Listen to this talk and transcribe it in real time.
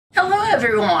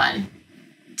everyone.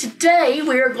 Today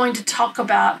we are going to talk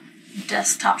about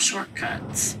desktop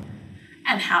shortcuts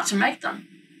and how to make them.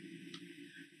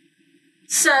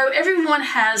 So everyone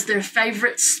has their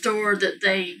favorite store that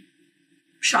they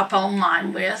shop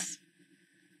online with.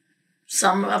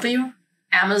 Some of you,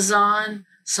 Amazon,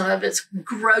 some of it's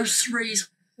groceries,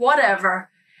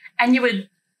 whatever. And you would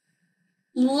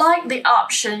like the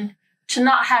option to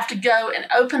not have to go and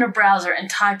open a browser and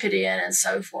type it in and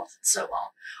so forth and so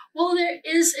on. Well, there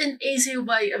is an easy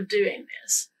way of doing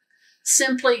this.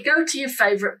 Simply go to your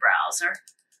favorite browser,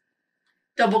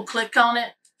 double click on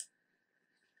it,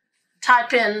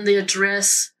 type in the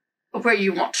address of where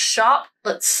you want to shop.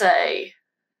 Let's say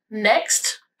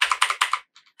next.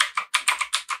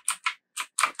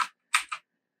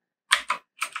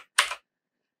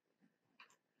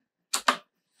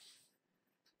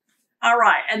 All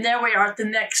right, and there we are at the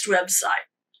next website.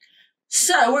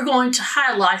 So we're going to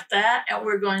highlight that, and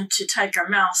we're going to take our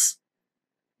mouse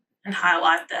and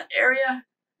highlight that area.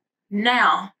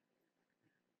 Now,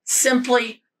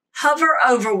 simply hover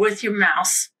over with your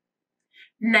mouse.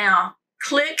 Now,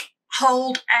 click,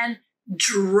 hold, and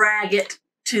drag it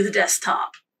to the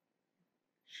desktop.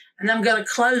 And I'm going to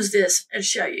close this and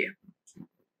show you.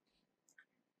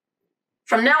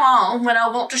 From now on, when I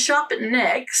want to shop it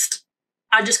next,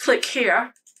 I just click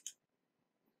here,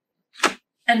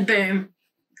 and boom,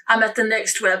 I'm at the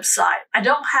next website. I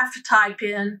don't have to type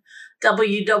in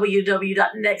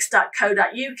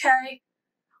www.next.co.uk.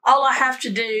 All I have to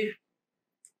do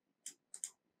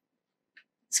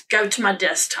is go to my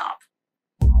desktop.